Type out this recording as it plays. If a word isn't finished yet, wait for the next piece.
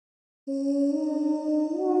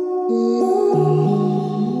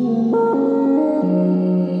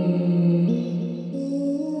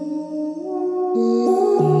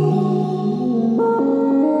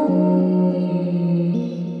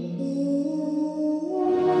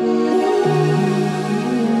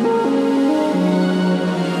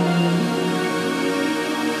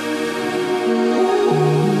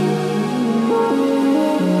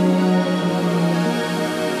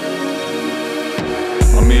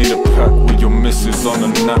On a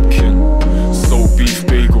napkin, soul beef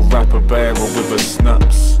bagel, wrap a barrel with a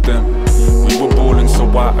snap stem. We were balling so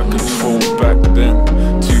out of control back then.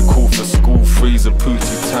 Too cool for school, freezer,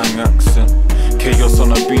 pooty tang accent. Chaos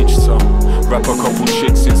on a beach town. Wrap a couple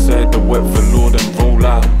chicks inside the wet velour, then roll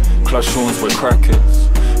out. Clash horns with crackers,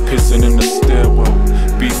 pissing in the stairwell,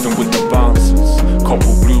 beefing with the bouncers.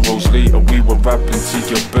 Couple blue rolls later, we were rapping to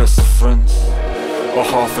your best friends. A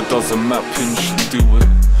half a dozen mapping should do it.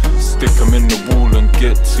 Stick 'em in the wall and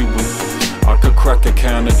get to it. I could crack a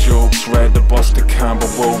can of jokes, ride the bus to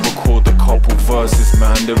Camberwell, record a couple verses,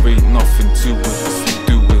 man, there ain't nothing to it, so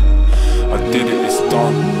do it. I did it, it's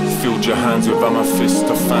done. Filled your hands with amethyst.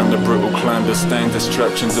 I found the brittle clandestine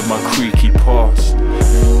distractions of my creaky past.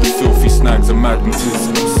 The filthy snags of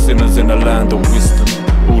magnetism, sinners in a land of wisdom.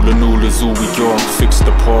 All in all is all we got, fix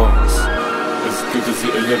the parts. As good as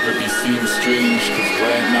it'll ever be, seems strange, cause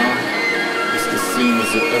right now it's the same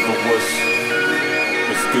as it ever was.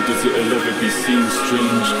 As good as it'll ever be, seems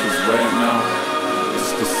strange, cause right now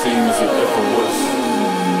it's the same as it ever was.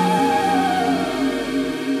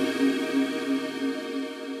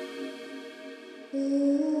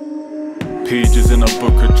 Pages in a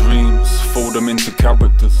book of dreams, fold them into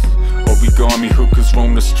characters. Origami hookers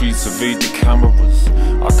roam the streets, evade the cameras.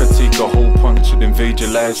 I could take a whole punch and invade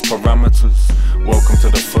your life's parameters. Welcome to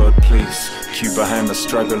the third place, queue behind the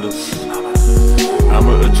stragglers.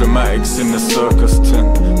 Amateur dramatics in the circus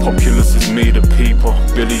tent. Populace is made of paper,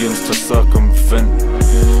 billions to circumvent.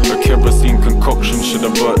 A kerosene concoction should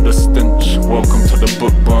avert the stench. Welcome to the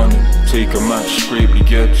book burning, take a match, scrape the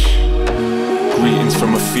edge. Greetings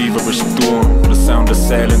from a feverish dawn. The sound of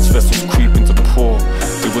silence, vessels creeping to port.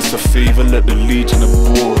 Do us a favor, let the legion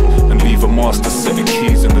aboard, and leave a master set of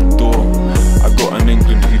keys in the door. I got an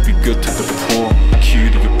England who'd be good to the poor. Cue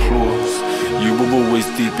the applause. You were always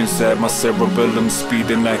deep inside my cerebellum,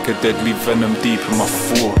 speeding like a deadly venom deep in my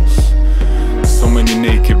thoughts. So many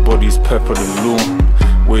naked bodies pepper the lawn.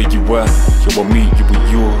 Where you at? Yo, I'll meet you with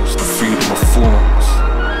yours. The freedom of forms.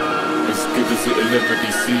 As good as it'll ever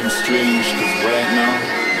be, seems strange, cause right now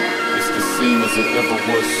it's the same as it ever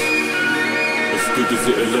was. As good as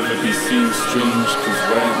it'll ever be, seems strange, cause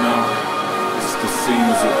right now it's the same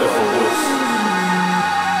as it ever was.